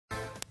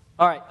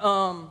All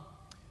right.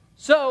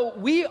 So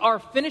we are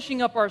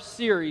finishing up our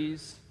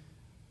series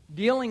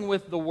dealing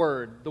with the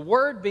Word. The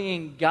Word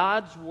being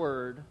God's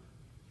Word.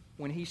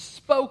 When He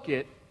spoke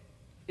it,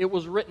 it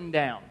was written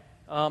down.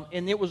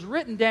 And it was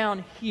written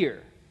down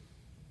here.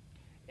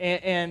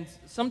 And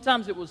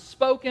sometimes it was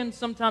spoken.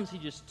 Sometimes He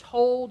just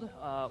told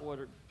what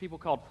are people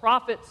called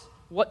prophets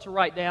what to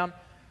write down.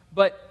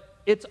 But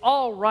it's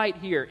all right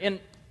here. And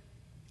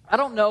I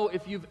don't know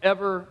if you've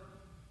ever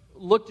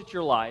looked at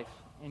your life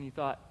and you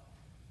thought,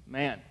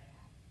 man,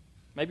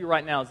 maybe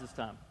right now is this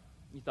time.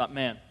 You thought,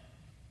 man,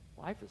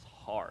 life is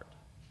hard.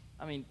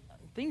 I mean,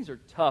 things are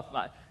tough.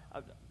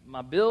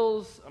 My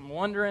bills, I'm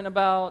wondering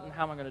about, and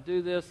how am I going to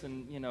do this?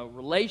 And,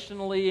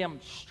 relationally, I'm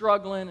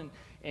struggling,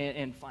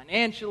 and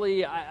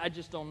financially, I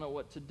just don't know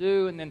what to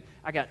do. And then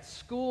I got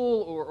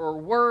school or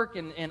work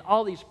and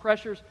all these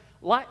pressures.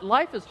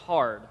 Life is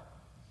hard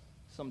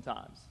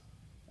sometimes.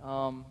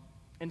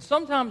 And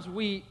sometimes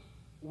we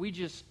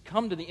just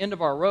come to the end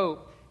of our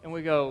rope and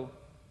we go,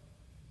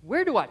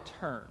 where do I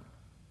turn?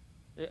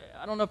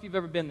 I don't know if you've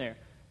ever been there.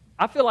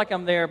 I feel like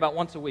I'm there about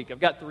once a week. I've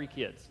got 3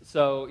 kids.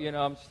 So,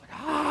 I'm just like,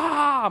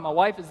 my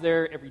wife is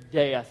there every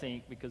day, I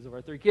think, because of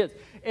our 3 kids.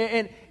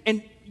 And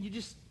you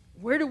just,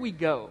 where do we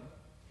go?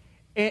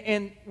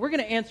 And we're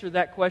going to answer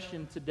that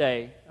question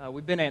today.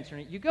 We've been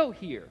answering it. You go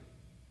here.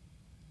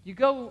 You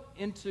go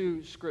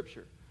into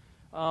Scripture.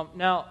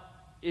 Now,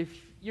 if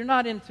you're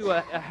not into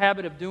a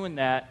habit of doing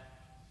that,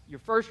 your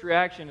first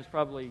reaction is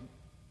probably,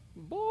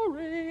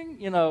 boring,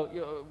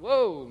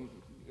 whoa,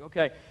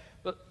 okay.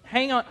 But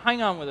hang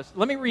on with us.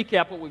 Let me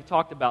recap what we've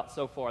talked about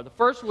so far. The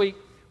first week,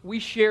 we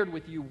shared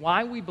with you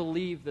why we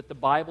believe that the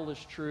Bible is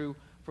true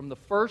from the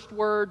first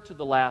word to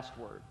the last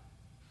word.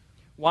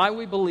 Why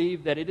we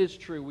believe that it is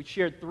true. We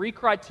shared 3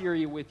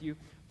 criteria with you.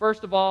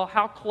 First of all,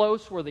 how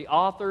close were the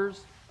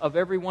authors of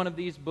every one of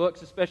these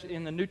books, especially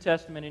in the New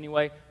Testament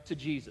anyway, to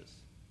Jesus?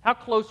 How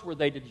close were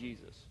they to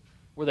Jesus?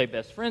 Were they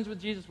best friends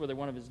with Jesus? Were they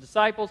one of His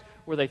disciples?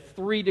 Were they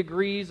 3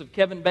 degrees of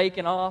Kevin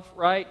Bacon off,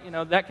 right?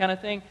 That kind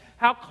of thing.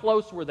 How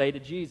close were they to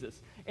Jesus?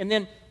 And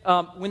then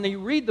when they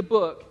read the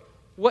book,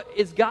 what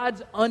is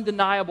God's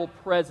undeniable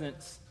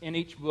presence in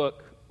each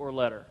book or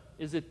letter?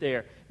 Is it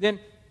there?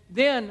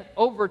 Then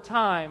over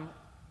time,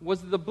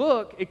 was the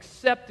book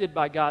accepted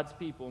by God's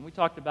people? And we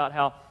talked about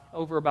how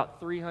over about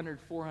 300,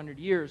 400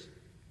 years,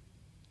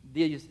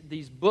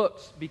 these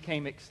books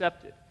became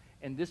accepted.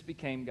 And this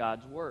became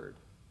God's Word.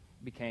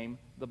 Became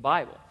the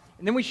Bible.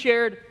 And then we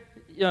shared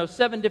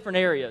 7 different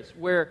areas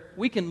where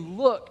we can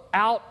look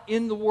out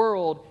in the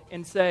world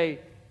and say,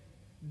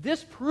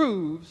 this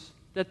proves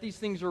that these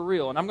things are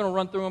real. And I'm going to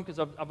run through them because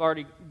I've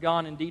already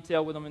gone in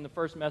detail with them in the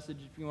first message.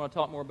 If you want to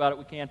talk more about it,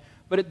 we can.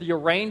 But the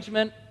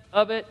arrangement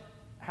of it,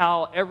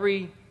 how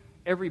every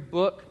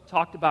book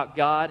talked about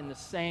God in the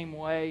same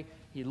way.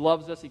 He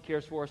loves us. He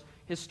cares for us.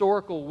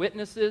 Historical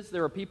witnesses.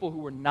 There are people who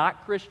were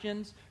not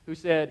Christians who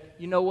said,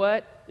 you know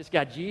what? This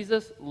guy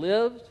Jesus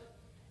lived,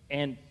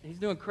 and he's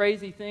doing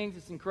crazy things.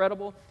 It's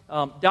incredible.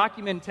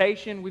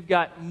 Documentation. We've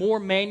got more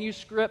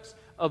manuscripts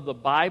of the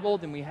Bible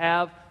than we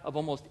have of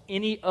almost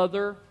any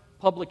other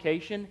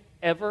publication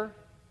ever,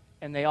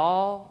 and they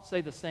all say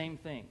the same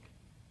thing.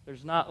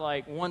 There's not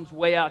like one's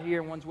way out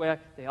here and one's way out.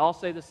 They all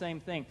say the same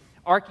thing.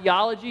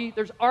 Archaeology.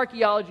 There's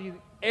archaeology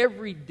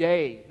every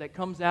day that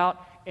comes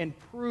out and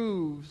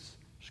proves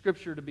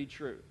Scripture to be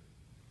true.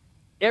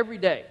 Every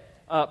day.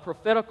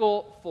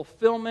 Prophetical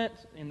fulfillment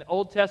in the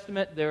Old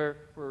Testament, there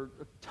were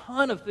a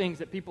ton of things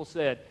that people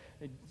said.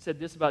 They said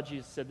this about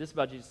Jesus, said this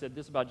about Jesus, said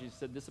this about Jesus,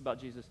 said this about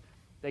Jesus.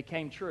 They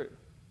came true.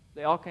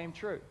 They all came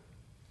true.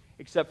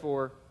 Except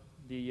for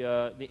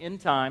the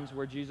end times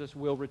where Jesus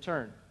will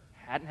return.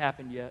 Hadn't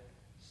happened yet,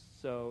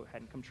 so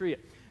hadn't come true yet.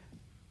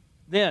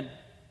 Then,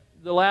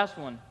 the last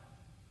one,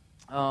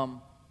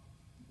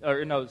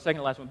 the second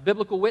to last one,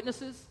 biblical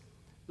witnesses.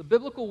 The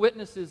biblical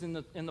witnesses in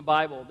the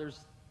Bible, there's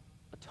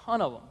a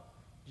ton of them.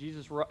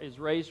 Jesus is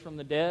raised from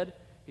the dead.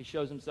 He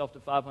shows Himself to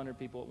 500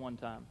 people at one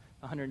time,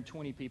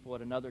 120 people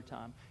at another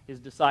time. His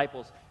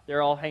disciples,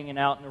 they're all hanging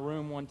out in a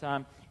room one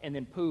time, and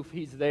then poof,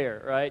 He's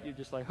there, right? You're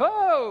just like,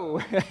 whoa,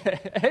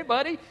 hey,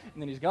 buddy.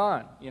 And then He's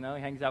gone. He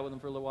hangs out with them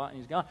for a little while, and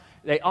He's gone.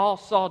 They all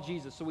saw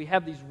Jesus. So we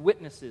have these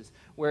witnesses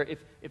where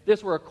if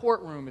this were a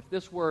courtroom, if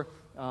this were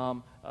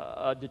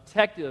a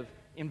detective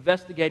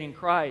investigating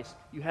Christ,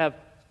 you have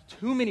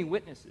too many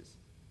witnesses,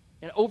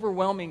 an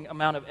overwhelming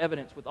amount of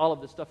evidence with all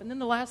of this stuff. And then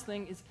the last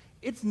thing is,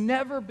 it's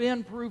never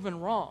been proven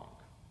wrong.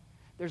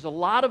 There's a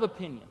lot of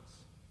opinions.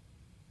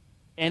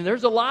 And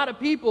there's a lot of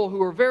people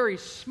who are very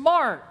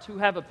smart who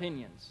have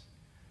opinions.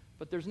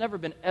 But there's never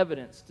been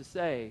evidence to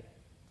say,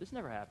 this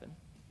never happened.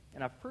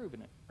 And I've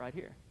proven it right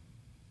here.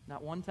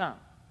 Not one time.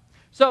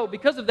 So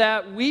because of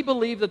that, we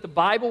believe that the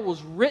Bible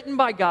was written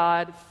by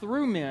God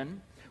through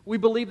men. We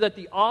believe that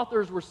the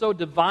authors were so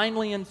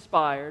divinely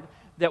inspired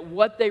that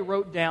what they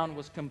wrote down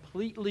was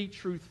completely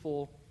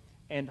truthful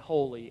and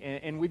holy.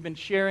 And we've been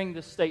sharing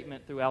this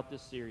statement throughout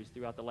this series,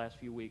 throughout the last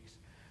few weeks.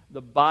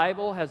 The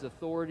Bible has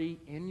authority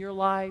in your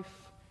life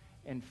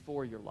and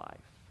for your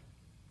life.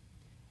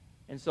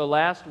 And so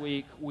last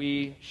week,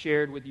 we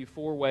shared with you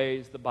 4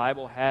 ways the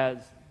Bible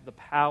has the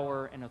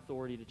power and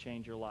authority to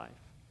change your life.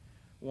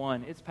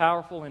 1, it's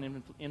powerful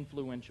and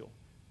influential.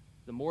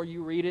 The more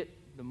you read it,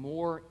 the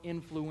more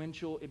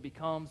influential it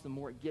becomes, the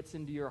more it gets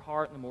into your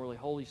heart, and the more the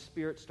Holy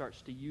Spirit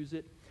starts to use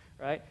it,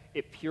 right?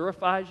 It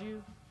purifies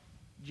you.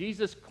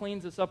 Jesus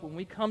cleans us up. When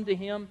we come to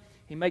Him,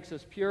 He makes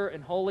us pure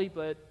and holy,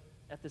 but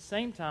at the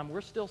same time,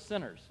 we're still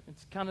sinners.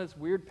 It's kind of this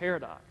weird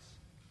paradox.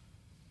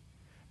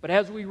 But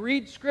as we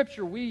read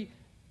Scripture, we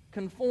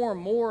conform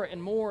more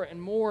and more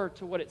and more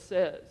to what it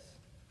says.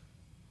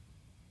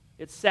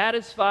 It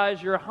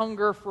satisfies your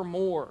hunger for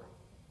more.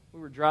 We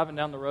were driving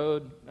down the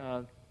road,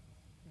 I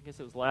guess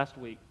it was last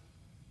week,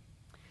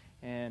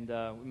 and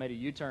we made a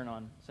U-turn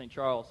on St.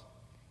 Charles,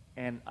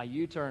 and I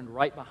U-turned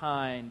right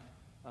behind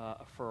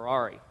a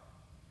Ferrari.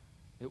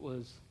 It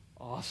was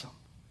awesome.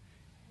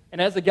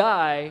 And as a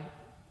guy,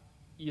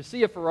 you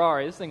see a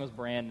Ferrari, this thing was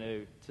brand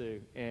new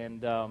too,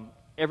 and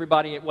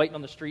everybody waiting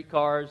on the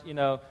streetcars,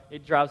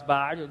 it drives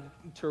by,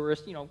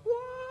 tourists, whoa,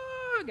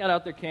 got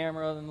out their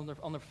camera and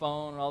on their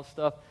phone and all this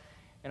stuff.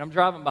 And I'm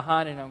driving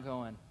behind it and I'm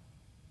going,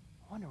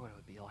 I wonder what it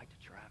would be like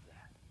to drive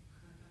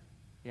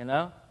that.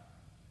 I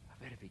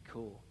bet it'd be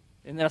cool.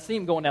 And then I see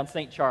him going down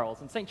St.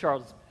 Charles, and St.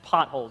 Charles is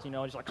potholes, he's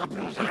like,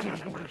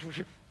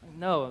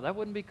 no, that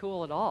wouldn't be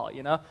cool at all,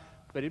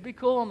 But it'd be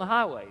cool on the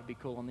highway, it'd be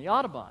cool on the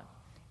Autobahn.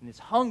 And this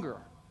hunger,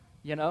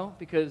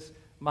 because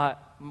my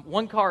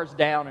one car's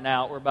down and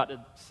out. We're about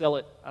to sell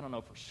it, I don't know,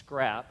 for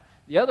scrap.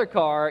 The other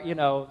car,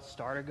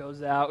 starter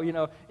goes out,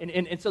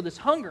 and so this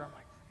hunger, I'm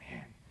like,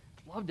 man,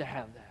 I'd love to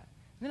have that.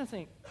 And then I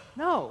think,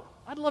 no,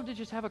 I'd love to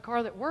just have a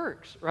car that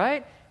works,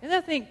 right? And then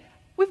I think,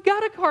 we've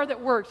got a car that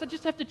works. I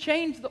just have to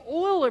change the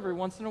oil every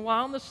once in a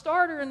while and the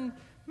starter and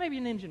maybe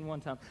an engine one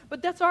time.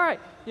 But that's all right,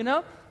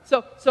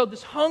 So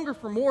this hunger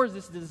for more is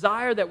this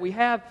desire that we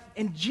have,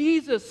 and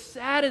Jesus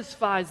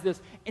satisfies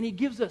this, and He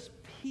gives us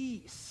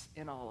peace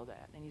in all of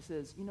that. And He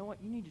says, you know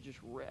what? You need to just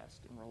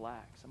rest and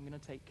relax. I'm going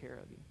to take care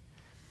of you.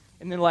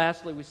 And then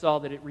lastly, we saw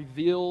that it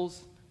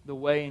reveals the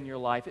way in your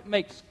life. It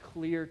makes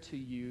clear to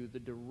you the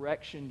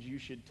directions you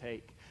should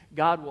take.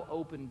 God will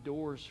open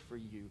doors for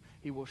you.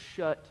 He will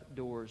shut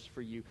doors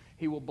for you.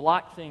 He will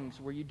block things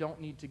where you don't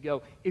need to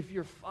go. If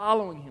you're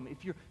following Him,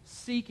 if you're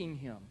seeking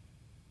Him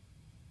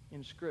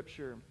in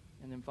Scripture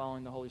and then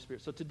following the Holy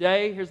Spirit. So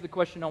today, here's the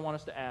question I want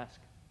us to ask.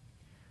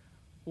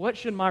 What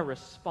should my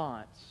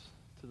response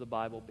to the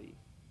Bible be?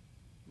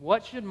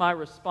 What should my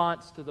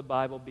response to the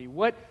Bible be?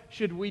 What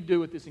should we do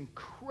with this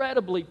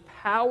incredibly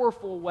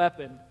powerful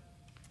weapon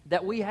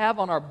that we have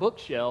on our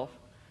bookshelf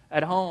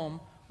at home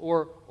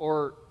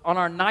or on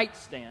our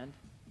nightstand?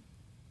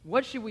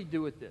 What should we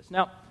do with this?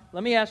 Now,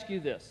 let me ask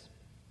you this.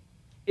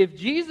 If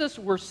Jesus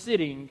were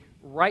sitting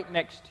right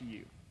next to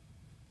you,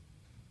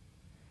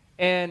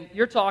 and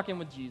you're talking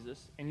with Jesus,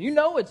 and you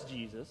know it's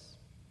Jesus,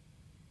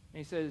 and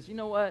He says, you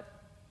know what,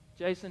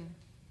 Jason,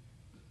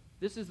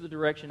 this is the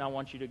direction I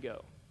want you to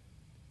go.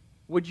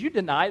 Would you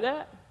deny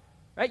that?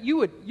 Right? You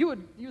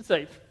would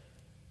say,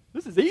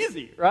 this is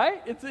easy,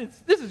 right?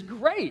 This is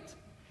great.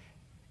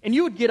 And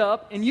you would get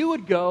up and you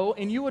would go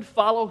and you would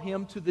follow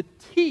Him to the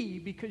T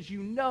because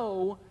you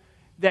know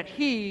that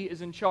He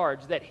is in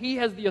charge, that He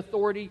has the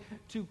authority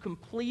to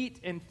complete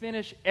and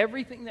finish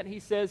everything that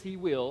He says He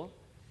will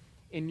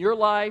in your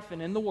life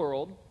and in the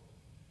world.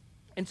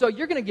 And so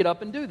you're going to get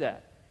up and do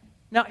that.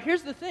 Now,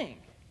 here's the thing.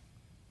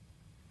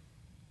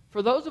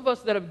 For those of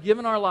us that have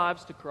given our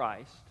lives to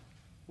Christ,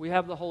 we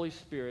have the Holy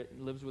Spirit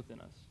that lives within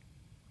us.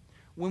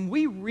 When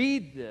we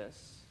read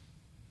this,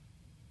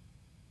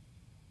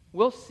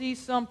 we'll see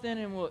something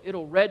and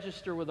it'll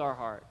register with our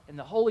heart, and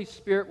the Holy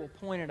Spirit will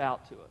point it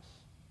out to us.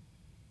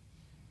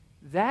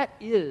 That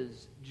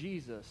is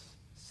Jesus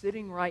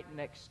sitting right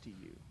next to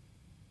you,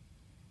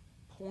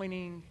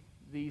 pointing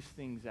these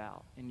things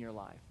out in your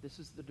life. This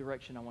is the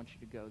direction I want you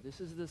to go. This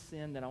is the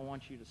sin that I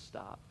want you to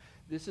stop.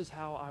 This is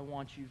how I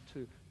want you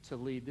to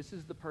lead. This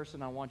is the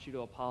person I want you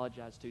to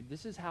apologize to.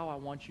 This is how I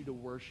want you to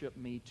worship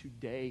me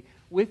today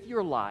with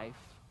your life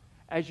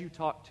as you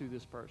talk to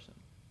this person.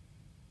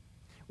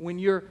 When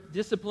you're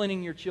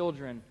disciplining your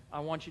children, I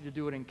want you to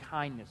do it in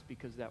kindness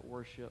because that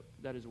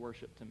is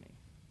worship to me.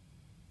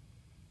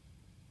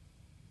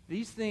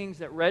 These things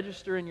that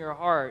register in your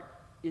heart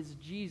is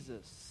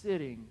Jesus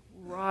sitting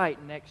right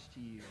next to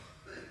you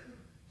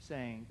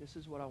saying, this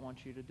is what I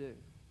want you to do.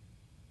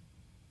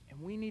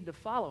 And we need to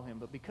follow Him.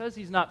 But because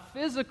He's not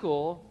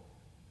physical,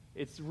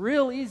 it's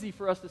real easy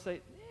for us to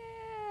say,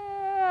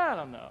 I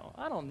don't know.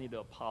 I don't need to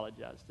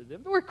apologize to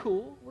them. We're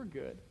cool. We're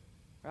good.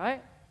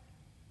 Right?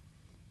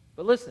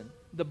 But listen,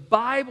 the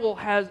Bible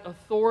has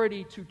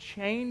authority to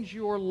change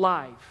your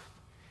life.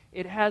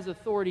 It has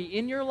authority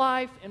in your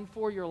life and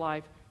for your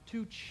life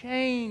to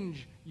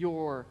change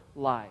your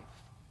life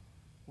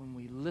when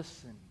we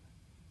listen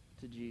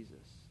to Jesus.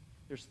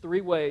 There's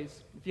 3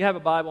 ways. If you have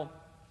a Bible,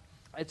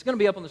 it's going to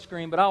be up on the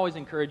screen, but I always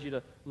encourage you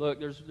to look.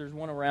 There's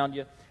one around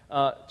you.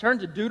 Turn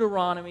to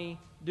Deuteronomy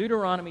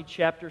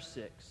chapter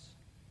 6.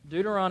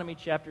 Deuteronomy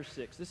chapter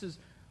 6. This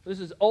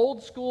is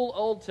old school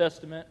Old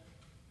Testament.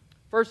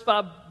 First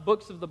 5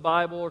 books of the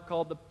Bible are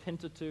called the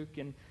Pentateuch,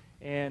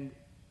 and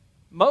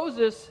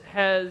Moses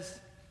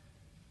has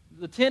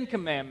the 10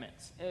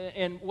 Commandments.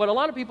 And what a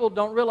lot of people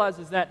don't realize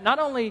is that not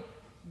only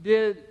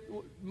did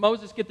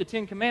Moses get the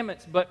 10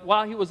 Commandments, but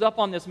while he was up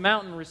on this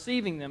mountain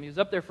receiving them, he was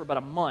up there for about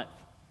a month,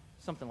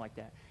 something like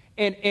that.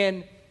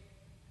 And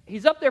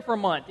he's up there for a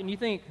month, and you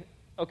think,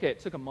 okay,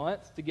 it took a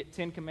month to get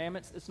 10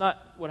 commandments. It's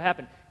not what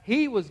happened.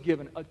 He was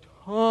given a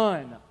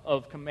ton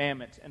of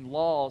commandments and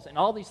laws and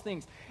all these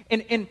things.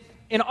 And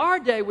in our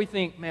day, we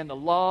think, man, the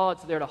law,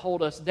 it's there to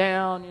hold us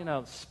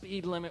down,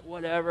 speed limit,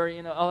 whatever,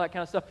 all that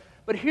kind of stuff.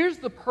 But here's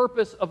the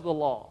purpose of the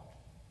law.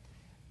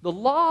 The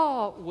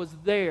law was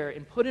there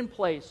and put in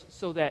place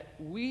so that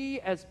we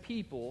as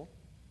people,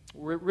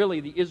 really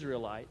the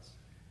Israelites,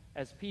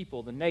 as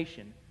people, the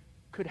nation,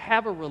 could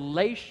have a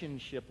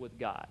relationship with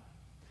God.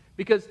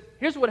 Because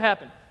here's what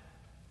happened.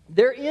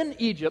 They're in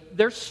Egypt,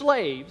 they're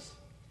slaves,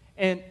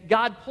 and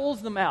God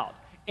pulls them out.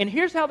 And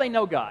here's how they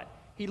know God.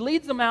 He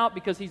leads them out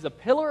because he's a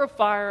pillar of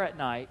fire at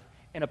night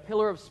and a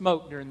pillar of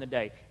smoke during the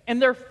day.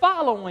 And they're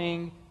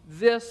following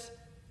this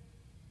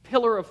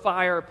pillar of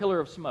fire, pillar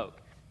of smoke.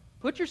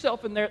 Put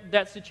yourself in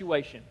that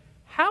situation.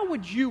 How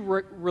would you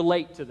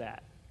relate to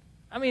that?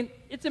 I mean,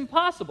 it's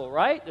impossible,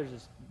 right? There's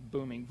this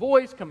booming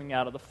voice coming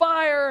out of the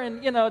fire,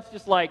 and, it's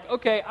just like,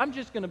 okay, I'm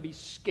just going to be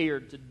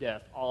scared to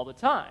death all the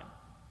time.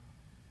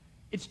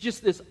 It's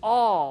just this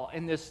awe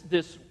and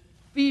this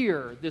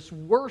fear, this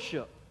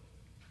worship.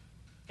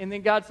 And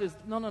then God says,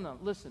 no,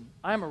 listen,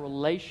 I'm a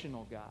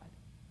relational God.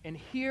 And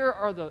here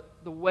are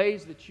the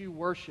ways that you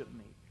worship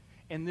me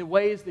and the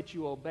ways that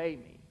you obey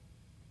me.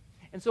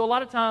 And so a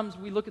lot of times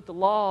we look at the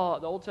law,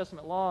 the Old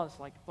Testament law, it's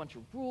like a bunch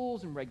of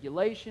rules and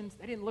regulations.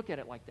 They didn't look at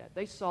it like that.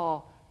 They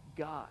saw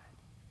God,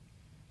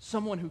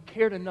 someone who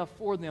cared enough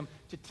for them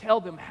to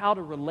tell them how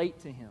to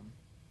relate to him.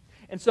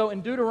 And so in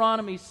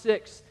Deuteronomy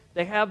 6,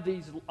 they have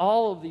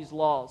all of these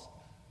laws.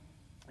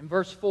 In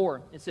verse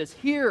 4, it says,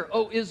 "Hear,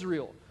 O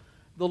Israel,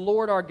 the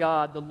Lord our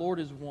God, the Lord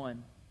is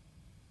one.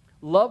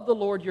 Love the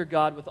Lord your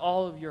God with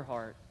all of your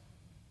heart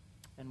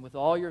and with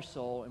all your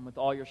soul and with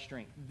all your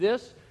strength."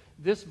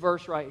 This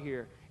verse right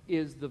here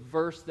is the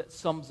verse that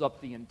sums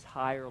up the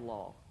entire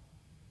law.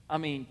 I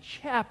mean,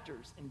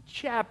 chapters and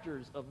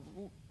chapters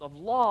of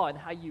law, and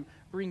how you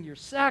bring your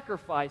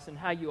sacrifice, and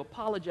how you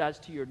apologize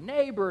to your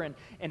neighbor,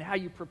 and how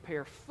you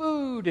prepare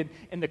food,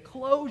 and the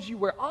clothes you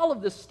wear. All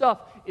of this stuff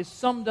is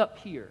summed up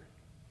here.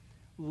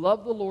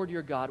 Love the Lord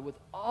your God with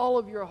all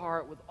of your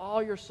heart, with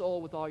all your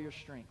soul, with all your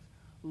strength.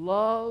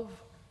 Love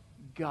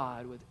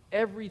God with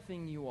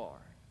everything you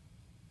are.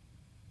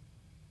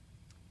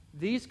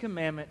 These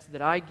commandments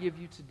that I give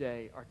you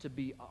today are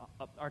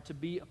to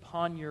be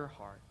upon your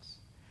hearts.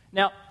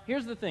 Now,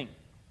 here's the thing.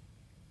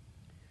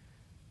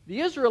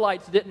 The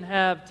Israelites didn't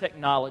have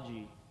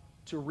technology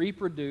to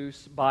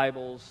reproduce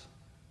Bibles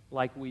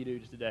like we do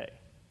today.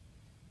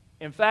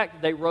 In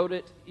fact, they wrote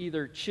it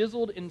either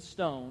chiseled in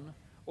stone,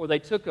 or they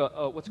took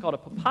what's called a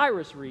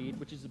papyrus reed,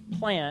 which is a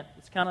plant.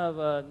 It's kind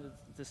of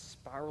this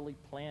spirally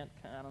plant.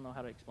 I don't know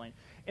how to explain it.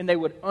 And they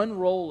would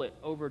unroll it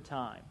over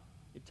time.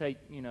 It'd take,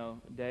 a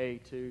day,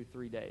 2,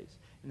 3 days.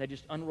 And they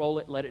just unroll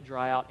it, let it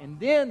dry out. And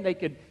then they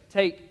could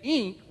take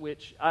ink,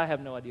 which I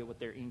have no idea what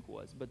their ink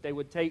was, but they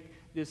would take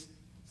this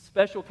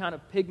special kind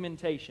of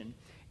pigmentation,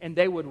 and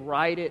they would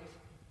write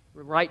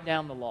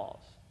down the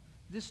laws.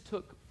 This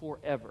took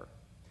forever.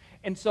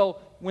 And so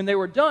when they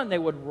were done, they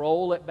would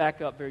roll it back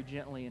up very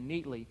gently and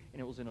neatly,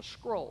 and it was in a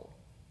scroll.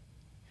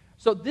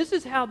 So this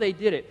is how they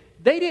did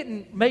it. They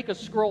didn't make a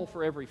scroll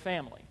for every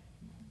family.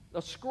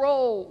 A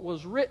scroll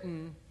was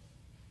written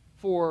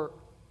for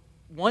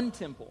one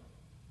temple,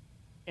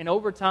 and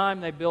over time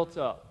they built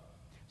up.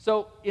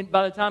 So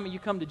by the time you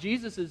come to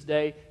Jesus'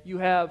 day, you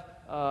have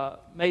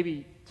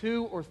maybe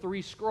 2 or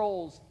 3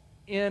 scrolls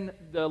in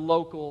the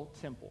local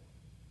temple.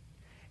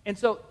 And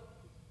so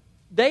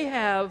they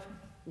have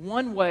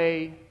one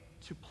way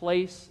to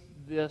place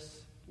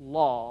this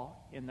law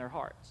in their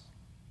hearts,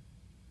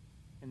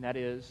 and that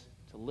is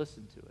to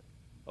listen to it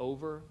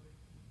over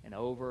and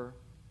over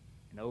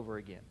and over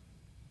again.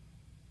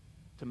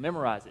 To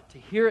memorize it, to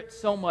hear it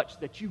so much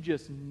that you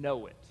just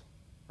know it,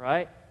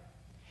 right?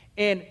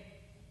 And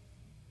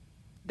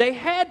they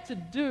had to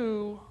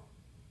do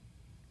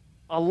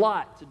a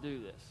lot to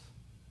do this.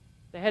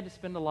 They had to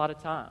spend a lot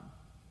of time.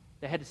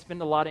 They had to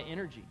spend a lot of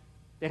energy.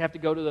 They'd have to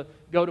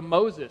go to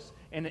Moses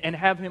and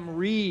have him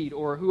read,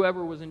 or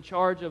whoever was in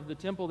charge of the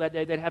temple that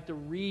day, they'd have to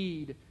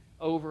read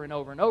over and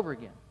over and over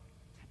again.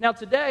 Now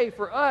today,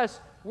 for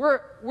us, we're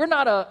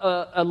not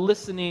a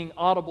listening,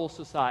 audible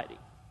society.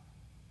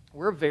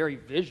 We're very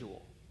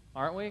visual,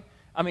 aren't we?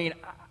 I mean,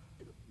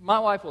 my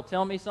wife will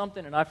tell me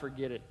something and I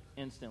forget it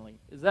instantly.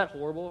 Is that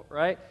horrible,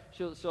 right?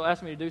 She'll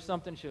ask me to do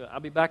something.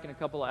 I'll be back in a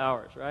couple of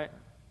hours, right?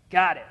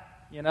 Got it,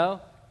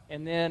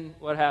 And then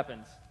what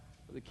happens?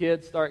 The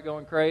kids start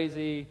going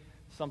crazy.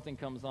 Something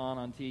comes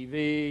on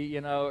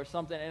TV, or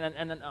something.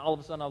 And then all of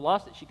a sudden I've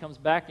lost it. She comes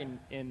back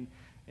and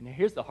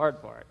here's the hard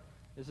part.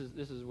 This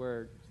is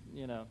where,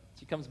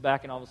 she comes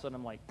back and all of a sudden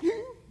I'm like,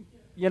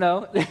 You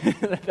know,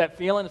 that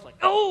feeling. It's like,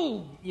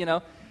 oh, you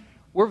know,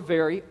 we're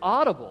very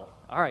audible.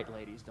 All right,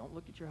 ladies, don't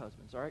look at your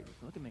husbands. All right,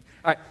 look at me.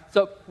 All right,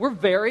 so we're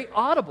very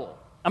audible.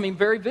 I mean,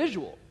 very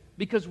visual,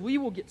 because we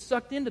will get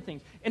sucked into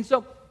things. And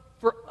so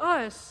for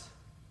us,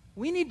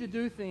 we need to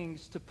do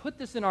things to put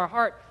this in our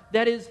heart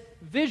that is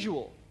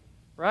visual,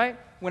 right?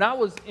 When I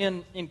was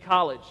in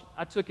college,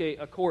 I took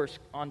a course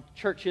on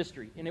church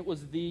history, and it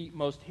was the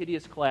most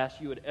hideous class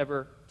you had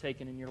ever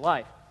taken in your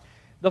life.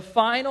 The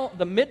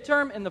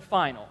midterm and the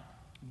final,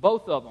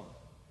 both of them,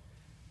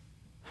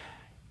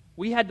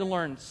 we had to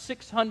learn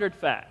 600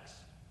 facts.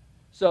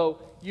 So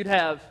you'd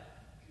have,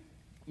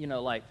 you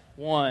know, like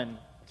 1,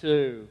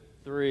 2,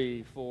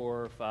 3,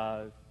 4,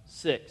 5,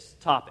 6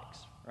 topics,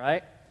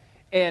 right?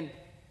 And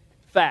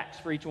facts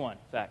for each one.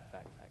 Fact,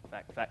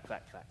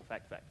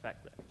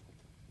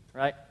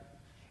 right?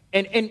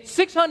 And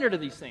 600 of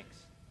these things.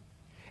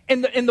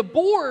 And the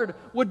board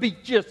would be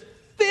just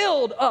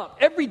filled up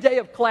every day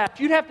of class.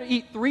 You'd have to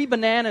eat 3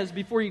 bananas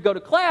before you go to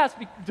class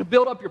to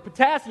build up your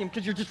potassium,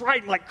 because you're just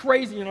writing like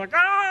crazy. You're like,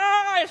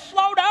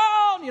 slow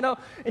down, you know,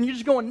 and you're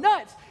just going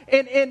nuts.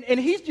 And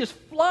he's just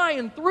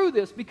flying through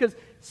this, because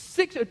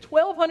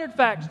 1,200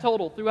 facts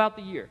total throughout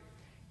the year.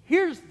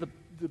 Here's the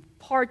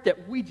part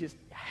that we just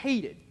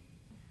hated.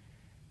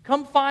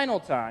 Come final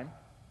time,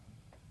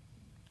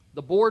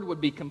 the board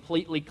would be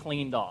completely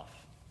cleaned off.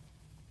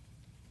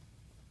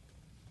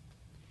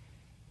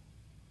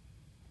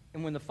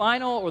 And when the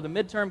final or the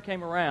midterm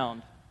came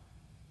around,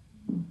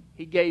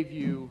 he gave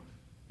you,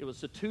 it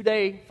was a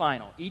 2-day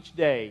final. Each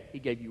day, he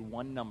gave you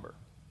one number.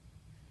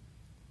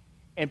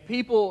 And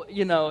people,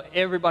 you know,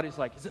 everybody's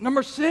like, is it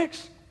number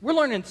 6? We're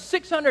learning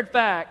 600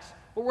 facts,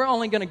 but we're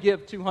only going to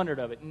give 200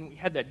 of it. And we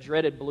had that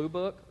dreaded blue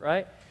book,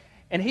 right?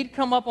 And he'd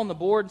come up on the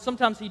board, and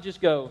sometimes he'd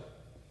just go,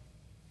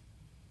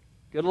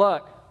 good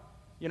luck.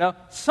 You know,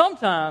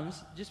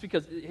 sometimes, just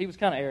because he was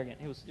kind of arrogant,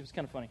 it was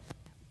kind of funny.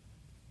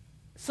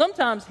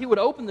 Sometimes he would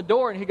open the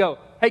door and he'd go,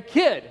 hey,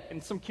 kid.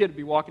 And some kid would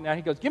be walking down.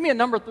 He goes, give me a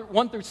number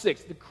 1 through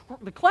 6.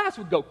 The class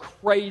would go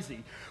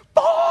crazy.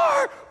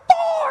 4,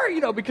 you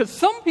know, because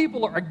some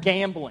people are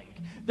gambling.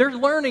 They're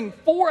learning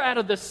 4 out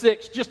of the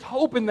 6, just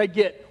hoping they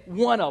get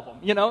one of them,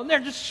 you know. And they're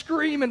just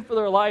screaming for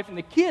their life. And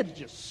the kid's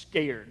just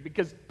scared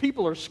because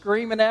people are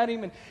screaming at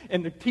him.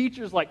 And the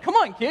teacher's like, come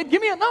on, kid,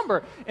 give me a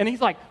number. And he's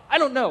like, I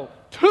don't know,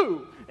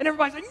 2. And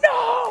everybody's like,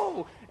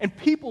 no! And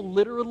people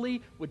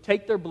literally would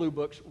take their blue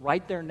books,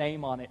 write their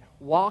name on it,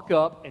 walk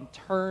up, and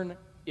turn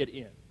it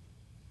in.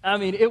 I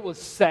mean, it was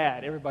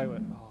sad. Everybody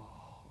went,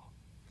 oh.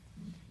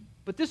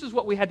 But this is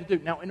what we had to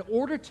do. Now, in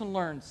order to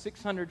learn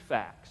 600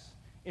 facts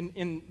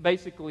in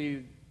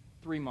basically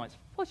 3 months,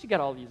 plus you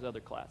got all these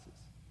other classes.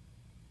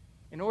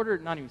 In order,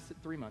 not even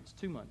 3 months,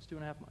 2 months,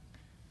 2.5 months.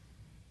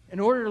 In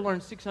order to learn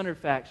 600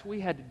 facts, we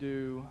had to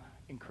do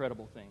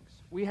incredible things.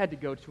 We had to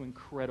go to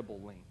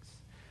incredible lengths.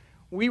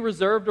 We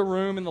reserved a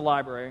room in the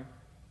library,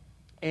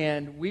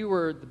 and we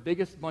were the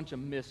biggest bunch of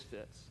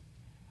misfits.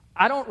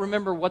 I don't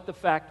remember what the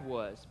fact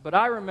was, but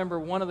I remember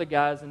one of the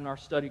guys in our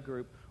study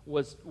group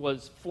was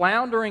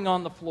floundering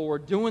on the floor,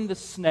 doing the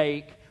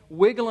snake,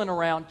 wiggling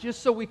around,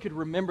 just so we could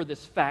remember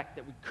this fact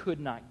that we could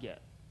not get.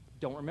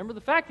 Don't remember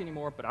the fact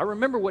anymore, but I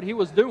remember what he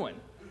was doing,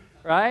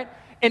 right?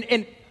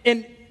 And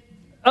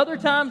other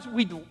times,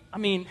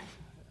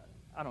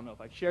 I don't know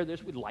if I share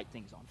this, we'd light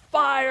things on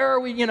fire,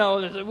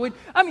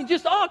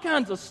 just all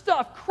kinds of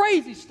stuff,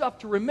 crazy stuff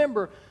to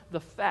remember the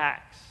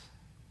facts.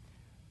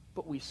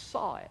 But we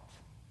saw it,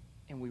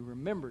 and we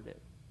remembered it.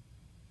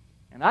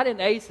 And I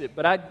didn't ace it,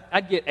 but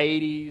I'd get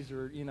 80s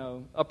or,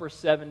 upper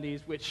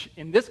 70s, which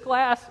in this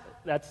class,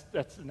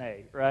 that's an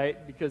A,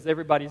 right? Because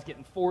everybody's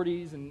getting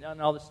 40s and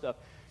all this stuff.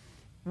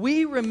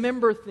 We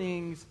remember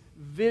things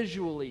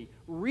visually.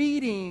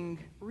 Reading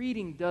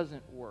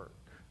doesn't work.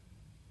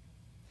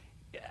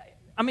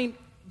 I mean,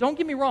 don't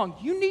get me wrong.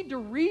 You need to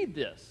read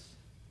this.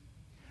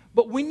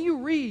 But when you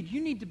read,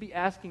 you need to be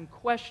asking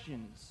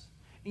questions.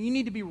 And you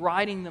need to be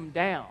writing them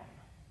down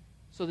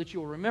so that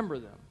you'll remember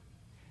them.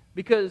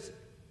 Because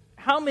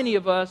how many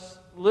of us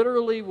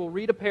literally will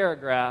read a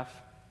paragraph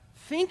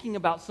thinking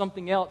about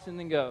something else and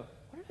then go,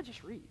 what did I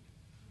just read?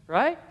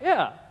 Right?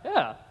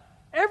 Yeah.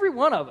 Every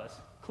one of us.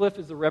 Cliff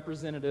is a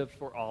representative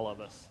for all of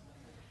us.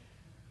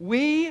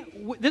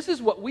 This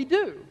is what we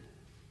do.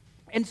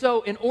 And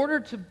so in order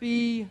to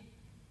be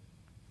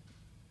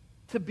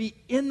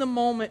in the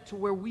moment to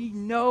where we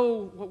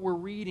know what we're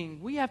reading,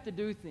 we have to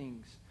do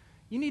things.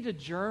 You need to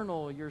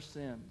journal your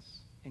sins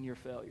and your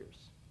failures.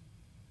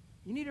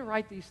 You need to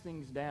write these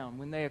things down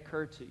when they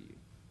occur to you.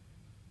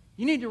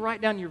 You need to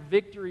write down your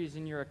victories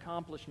and your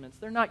accomplishments.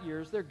 They're not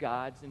yours, they're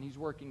God's, and He's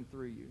working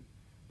through you.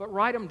 But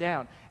write them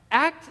down.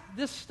 Act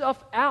this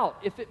stuff out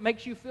if it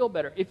makes you feel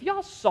better. If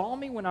y'all saw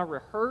me when I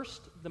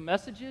rehearsed the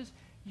messages,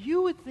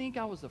 you would think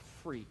I was a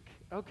freak,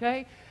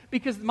 okay?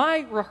 Because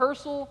my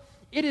rehearsal,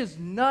 it is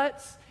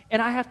nuts,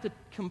 and I have to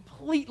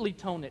completely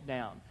tone it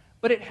down.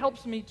 But it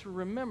helps me to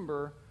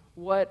remember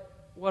what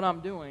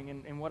I'm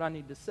doing and what I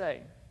need to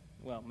say.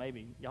 Well,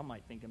 maybe y'all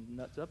might think I'm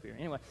nuts up here.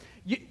 Anyway,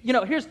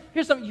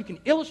 here's something. You can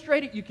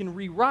illustrate it. You can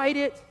rewrite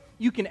it.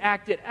 You can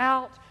act it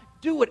out.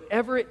 Do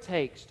whatever it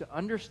takes to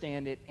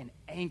understand it and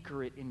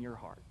anchor it in your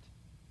heart.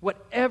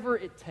 Whatever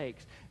it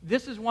takes.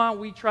 This is why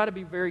we try to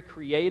be very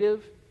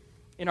creative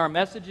in our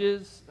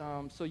messages,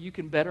 so you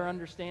can better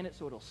understand it,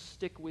 so it'll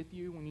stick with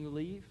you when you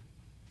leave,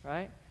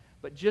 right?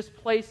 But just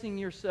placing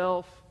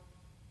yourself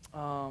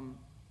and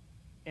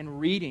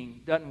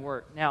reading doesn't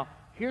work. Now,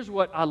 here's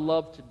what I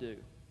love to do.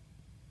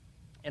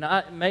 And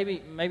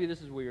maybe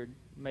this is weird.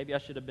 Maybe I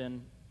should have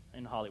been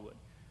in Hollywood.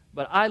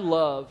 But I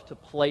love to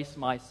place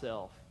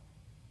myself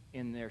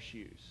in their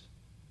shoes.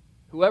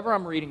 Whoever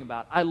I'm reading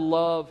about, I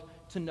love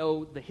to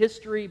know the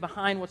history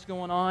behind what's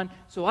going on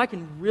so I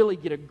can really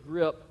get a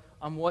grip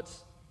on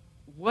what's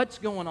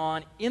going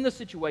on in the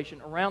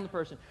situation around the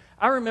person.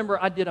 I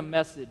remember I did a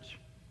message,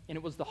 and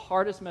it was the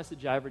hardest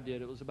message I ever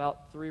did. It was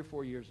about 3 or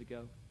 4 years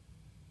ago.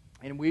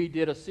 And we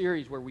did a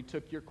series where we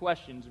took your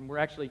questions, and we're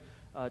actually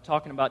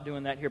talking about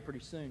doing that here pretty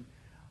soon.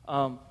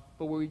 But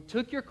where we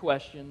took your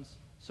questions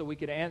so we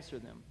could answer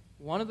them.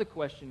 One of the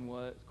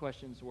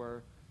questions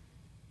were,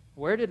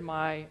 where did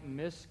my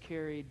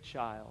miscarried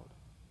child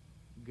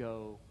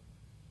go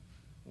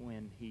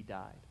when he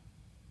died?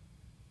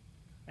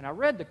 And I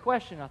read the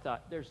question, and I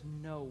thought, there's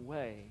no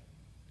way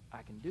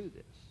I can do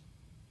this.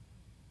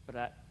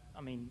 But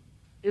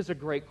it's a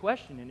great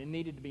question, and it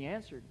needed to be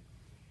answered.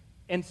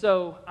 And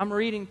so I'm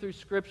reading through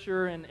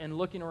Scripture and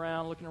looking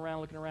around,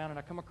 and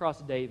I come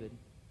across David.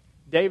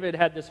 David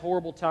had this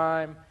horrible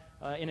time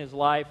in his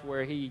life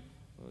where he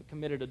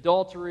committed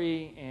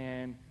adultery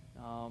and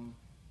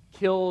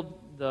killed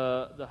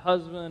the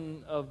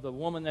husband of the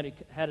woman that he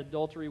had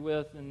adultery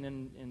with, and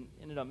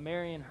ended up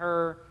marrying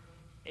her.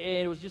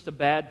 And it was just a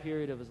bad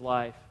period of his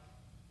life.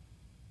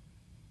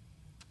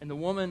 And the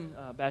woman,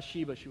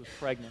 Bathsheba, she was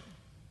pregnant.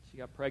 She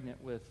got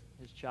pregnant with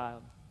his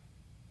child.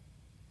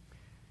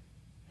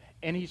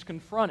 And he's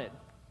confronted.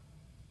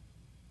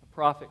 A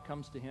prophet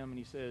comes to him and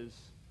he says,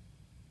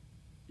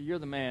 you're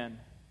the man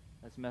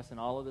that's messing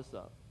all of this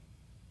up.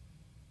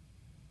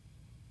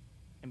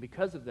 And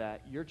because of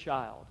that, your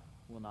child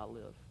will not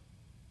live.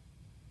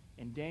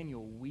 And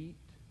Daniel wept,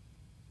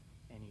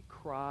 and he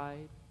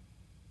cried,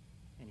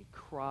 and he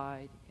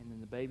cried, and then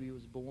the baby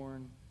was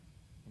born,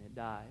 and it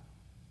died.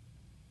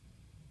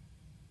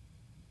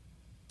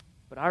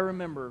 But I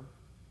remember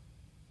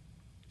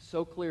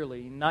so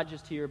clearly, not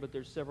just here, but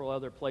there's several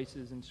other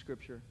places in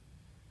Scripture.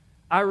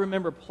 I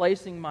remember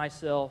placing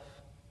myself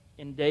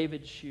in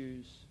David's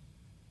shoes,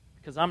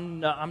 because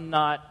I'm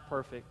not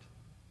perfect.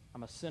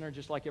 I'm a sinner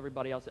just like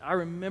everybody else. I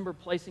remember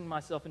placing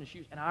myself in his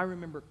shoes, and I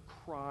remember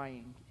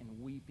crying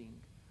and weeping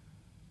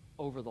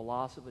over the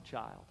loss of a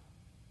child.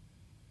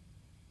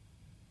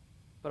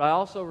 But I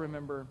also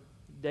remember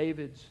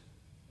David's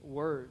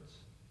words.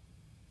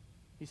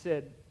 He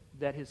said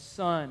that his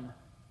son,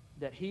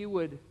 that he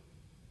would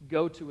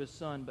go to his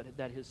son, but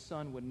that his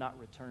son would not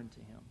return to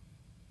him.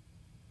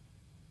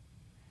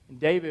 And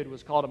David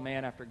was called a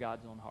man after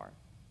God's own heart.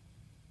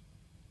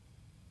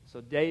 So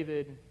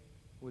David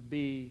would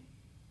be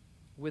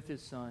with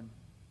his son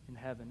in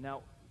heaven.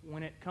 Now,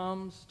 when it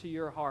comes to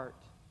your heart,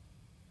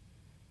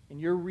 and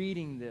you're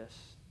reading this,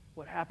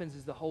 what happens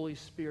is the Holy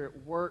Spirit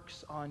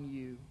works on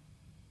you,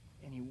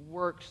 and He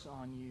works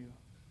on you.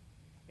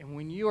 And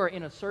when you are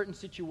in a certain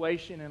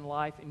situation in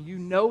life, and you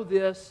know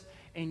this,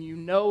 and you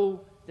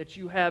know that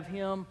you have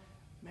Him,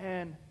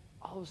 man,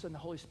 all of a sudden the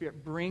Holy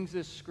Spirit brings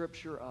this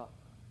Scripture up.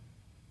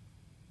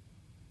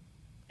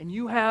 And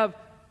you have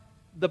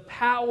the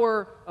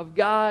power of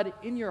God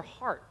in your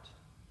heart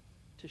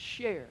to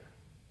share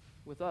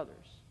with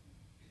others.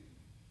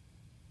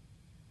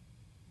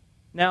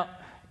 Now,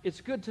 it's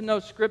good to know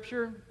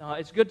Scripture.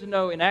 It's good to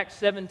know in Acts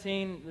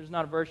 17, there's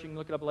not a verse, you can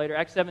look it up later,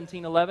 Acts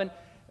 17:11,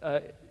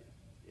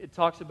 it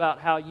talks about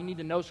how you need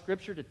to know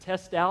Scripture to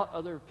test out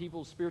other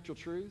people's spiritual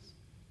truths.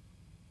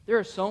 There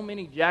are so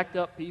many jacked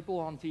up people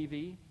on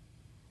TV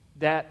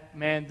that,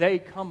 man, they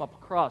come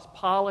across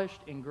polished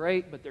and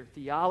great, but their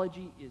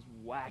theology is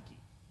wacky.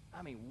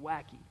 I mean,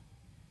 wacky.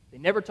 They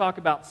never talk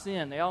about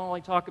sin. They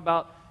only talk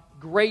about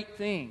great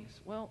things.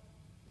 Well,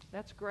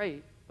 that's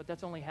great, but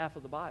that's only half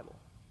of the Bible.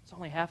 It's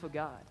only half of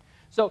God.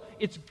 So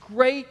it's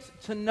great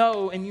to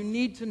know, and you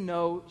need to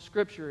know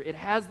Scripture. It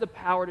has the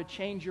power to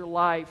change your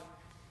life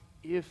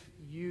if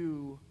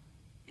you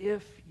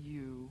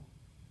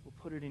will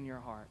put it in your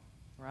heart,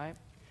 right?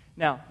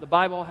 Now, the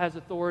Bible has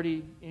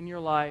authority in your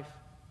life,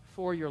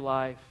 for your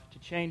life, to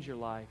change your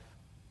life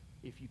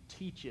if you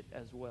teach it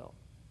as well.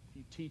 If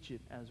you teach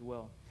it as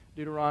well.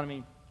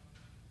 Deuteronomy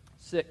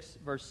 6,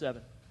 verse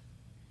 7. It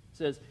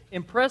says,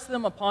 impress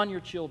them upon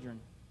your children.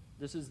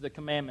 This is the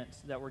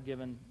commandments that were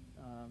given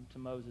to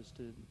Moses,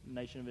 to the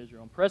nation of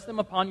Israel. Impress them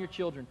upon your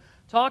children.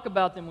 Talk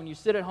about them when you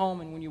sit at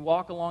home and when you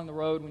walk along the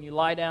road, when you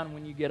lie down and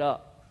when you get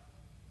up.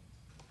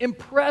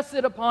 Impress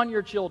it upon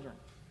your children.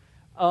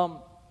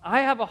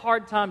 I have a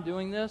hard time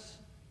doing this,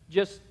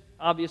 just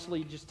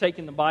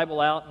taking the Bible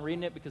out and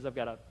reading it, because I've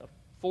got a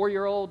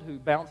 4-year-old who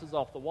bounces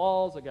off the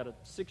walls. I've got a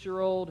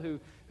 6-year-old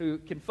who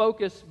can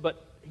focus,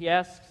 but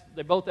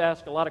they both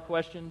ask a lot of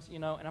questions,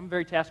 and I'm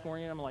very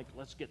task-oriented. I'm like,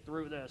 let's get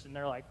through this. And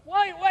they're like,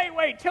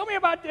 wait, tell me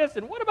about this,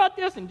 and what about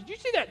this, and did you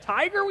see that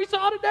tiger we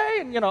saw today?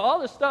 And, all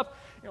this stuff.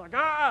 You're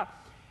like,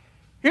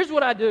 Here's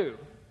what I do.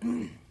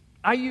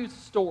 I use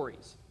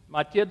stories.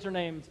 My kids are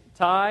named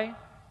Ty,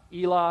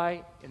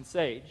 Eli, and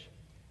Sage.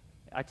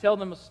 I tell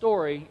them a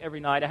story every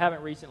night. I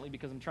haven't recently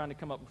because I'm trying to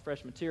come up with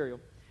fresh material.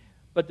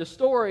 But the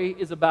story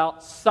is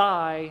about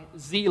Cy,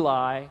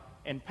 Zeli,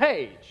 and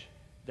Paige.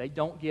 They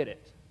don't get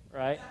it,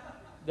 right?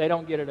 They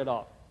don't get it at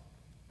all.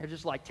 They're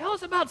just like, tell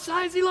us about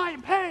Cy, Zeli,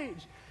 and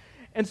Paige.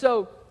 And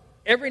so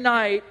every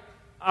night,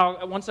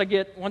 once I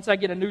get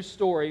a new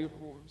story,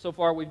 so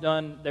far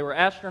they were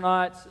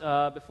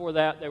astronauts. Before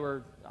that, they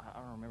were, I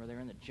don't remember, they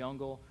were in the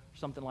jungle or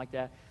something like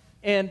that.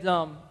 And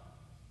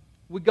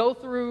we'll go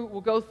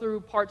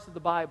through parts of the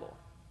Bible.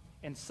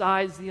 And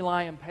Cy,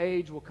 Zeli, and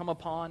Paige will come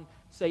upon,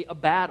 say, a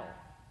battle,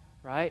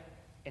 right?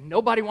 And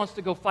nobody wants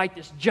to go fight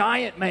this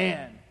giant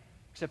man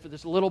except for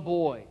this little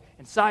boy.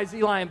 And Cy,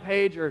 Zeli, and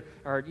Paige are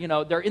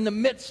they're in the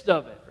midst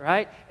of it,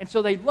 right? And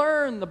so they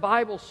learn the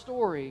Bible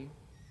story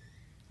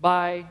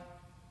by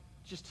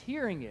just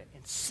hearing it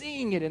and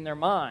seeing it in their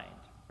mind,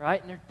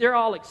 right? And they're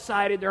all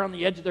excited. They're on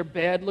the edge of their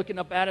bed looking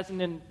up at us, and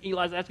then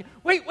Eli's asking,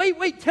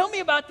 wait, tell me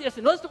about this,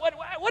 and listen,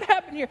 what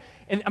happened here?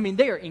 And,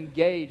 they are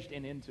engaged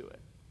and into it.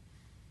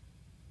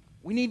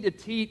 We need to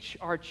teach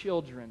our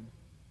children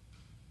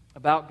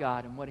about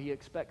God and what He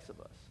expects of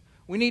us.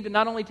 We need to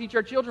not only teach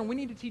our children, we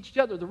need to teach each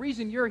other. The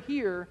reason you're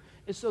here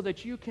is so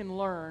that you can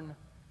learn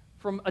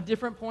from a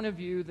different point of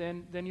view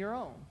than your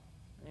own.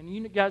 And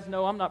you guys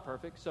know I'm not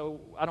perfect, so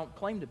I don't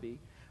claim to be.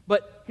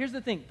 But here's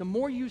the thing. The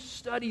more you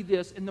study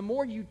this and the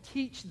more you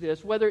teach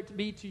this, whether it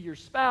be to your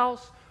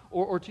spouse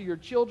or to your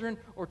children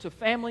or to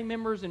family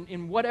members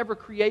in whatever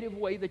creative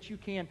way that you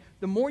can,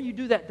 the more you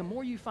do that, the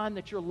more you find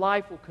that your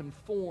life will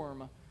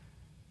conform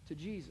to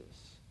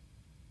Jesus.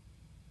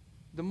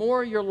 The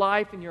more your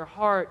life and your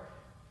heart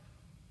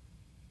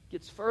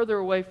gets further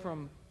away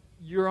from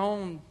your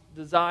own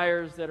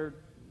desires that are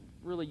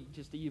really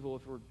just evil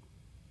if we're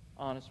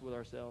honest with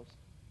ourselves,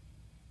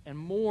 and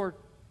more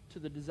to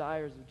the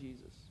desires of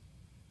Jesus.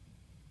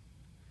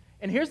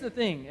 And here's the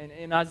thing.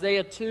 In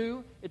Isaiah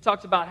 2, it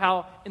talks about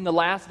how in the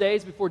last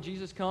days before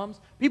Jesus comes,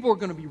 people are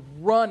going to be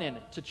running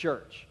to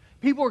church.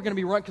 People are going to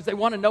be running because they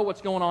want to know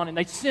what's going on, and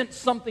they sense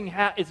something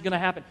is going to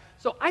happen.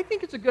 So I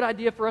think it's a good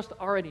idea for us to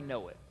already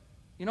know it.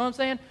 You know what I'm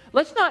saying?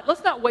 Let's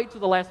not wait till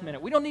the last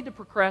minute. We don't need to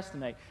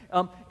procrastinate.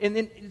 And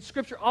then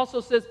Scripture also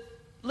says,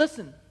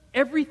 listen,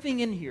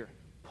 everything in here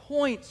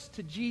points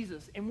to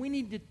Jesus, and we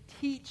need to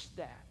teach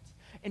that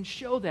and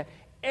show that.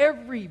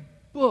 Every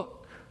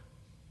book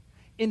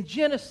in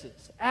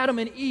Genesis, Adam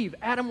and Eve,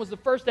 Adam was the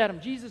first Adam.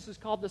 Jesus is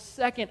called the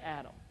second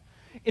Adam.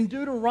 In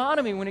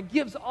Deuteronomy, when it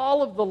gives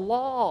all of the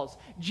laws,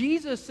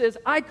 Jesus says,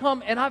 I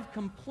come and I've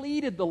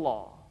completed the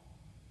law.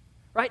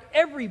 Right?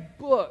 Every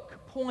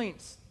book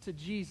points to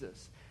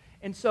Jesus.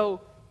 And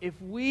so if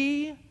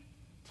we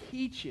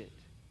teach it,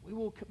 we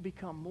will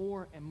become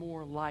more and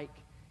more like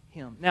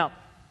Him. Now,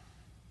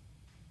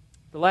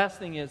 the last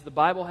thing is the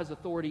Bible has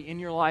authority in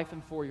your life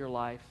and for your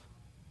life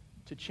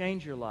to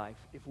change your life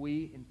if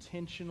we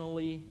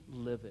intentionally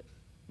live it.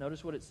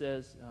 Notice what it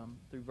says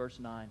through verse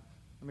 9.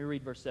 Let me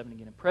read verse 7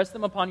 again. Impress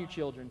them upon your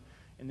children,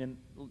 and then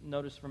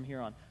notice from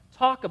here on.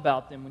 Talk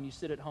about them when you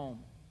sit at home,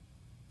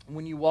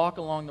 when you walk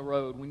along the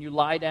road, when you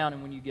lie down,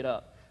 and when you get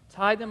up.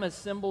 Tie them as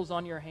symbols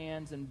on your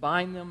hands and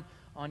bind them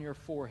on your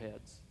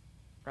foreheads.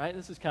 Right?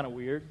 This is kind of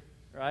weird,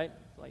 right?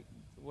 Like,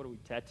 what are we,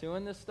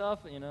 tattooing this stuff?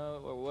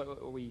 Or what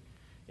are we...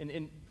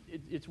 And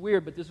it's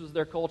weird, but this was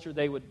their culture.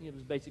 It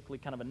was basically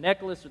kind of a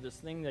necklace or this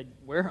thing they'd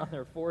wear on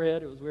their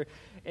forehead. It was weird.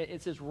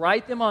 It says,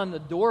 write them on the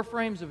door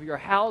frames of your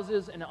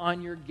houses and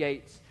on your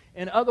gates.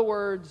 In other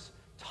words,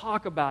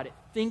 talk about it,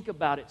 think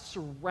about it,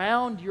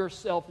 surround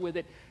yourself with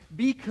it.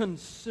 Be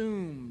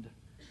consumed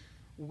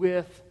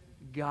with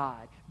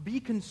God. Be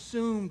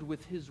consumed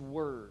with His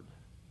Word.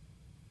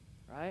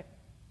 Right?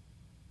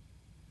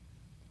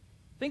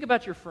 Think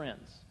about your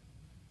friends.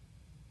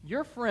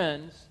 Your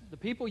friends, the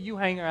people you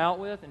hang out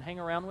with and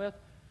hang around with,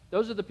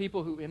 those are the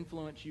people who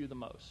influence you the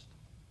most.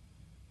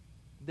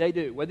 They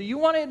do. Whether you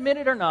want to admit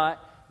it or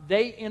not,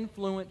 they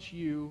influence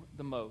you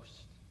the most.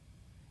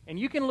 And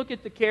you can look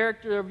at the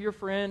character of your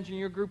friends and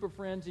your group of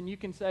friends and you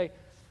can say,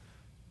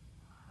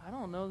 I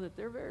don't know that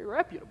they're very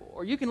reputable.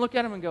 Or you can look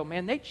at them and go,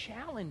 man, they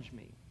challenge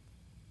me.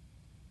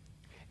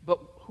 But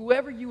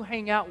whoever you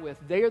hang out with,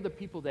 they are the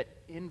people that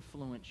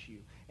influence you.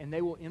 And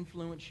they will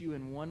influence you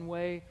in one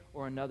way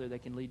or another. They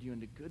can lead you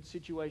into good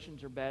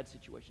situations or bad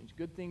situations,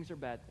 good things or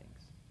bad things.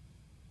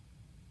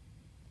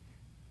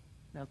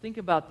 Now think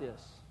about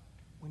this.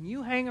 When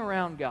you hang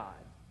around God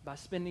by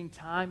spending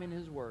time in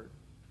His Word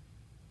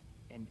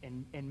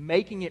and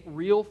making it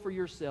real for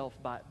yourself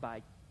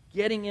by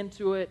getting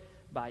into it,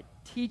 by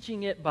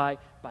teaching it, by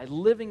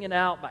living it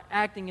out, by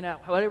acting it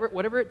out,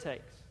 whatever it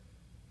takes,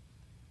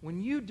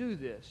 when you do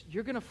this,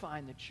 you're going to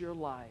find that your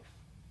life,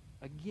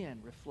 again,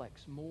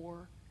 reflects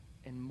more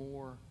and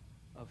more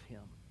of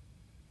Him.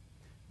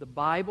 The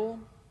Bible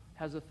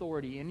has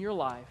authority in your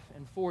life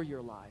and for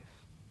your life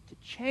to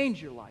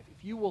change your life.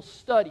 If you will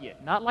study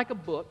it, not like a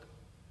book,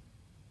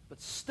 but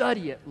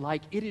study it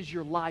like it is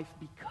your life,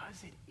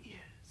 because it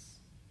is.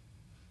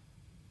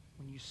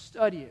 When you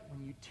study it,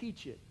 when you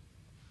teach it,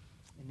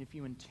 and if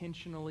you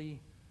intentionally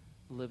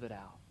live it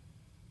out.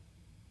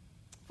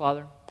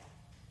 Father,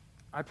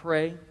 I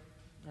pray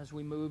as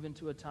we move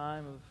into a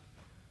time of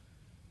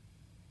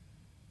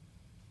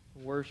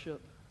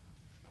worship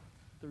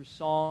through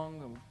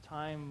song, a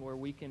time where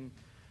we can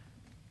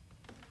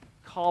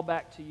call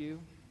back to you,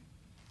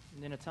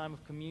 and then a time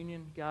of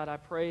communion, God, I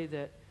pray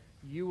that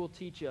you will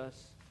teach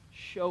us,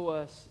 show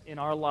us in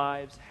our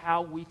lives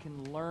how we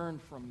can learn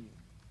from you.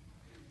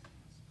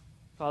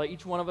 Father,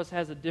 each one of us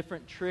has a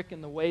different trick in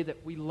the way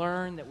that we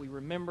learn, that we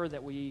remember,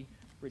 that we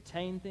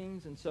retain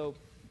things. And so,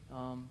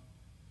 God,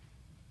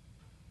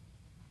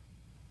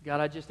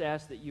 I just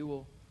ask that you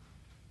will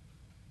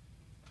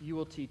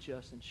teach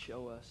us and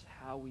show us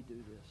how we do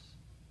this.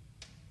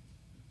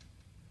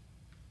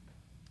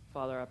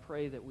 Father, I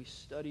pray that we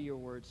study your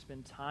word,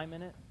 spend time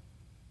in it,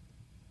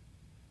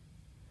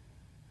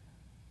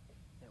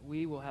 that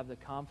we will have the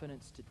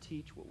confidence to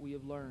teach what we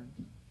have learned.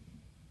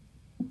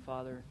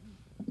 Father,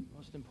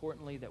 most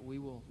importantly, that we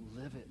will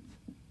live it.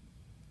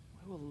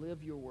 We will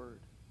live your word.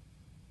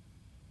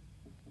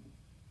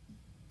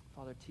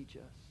 Father, teach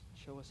us.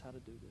 Show us how to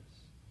do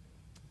this.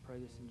 I pray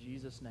this in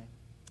Jesus' name.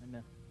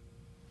 Amen.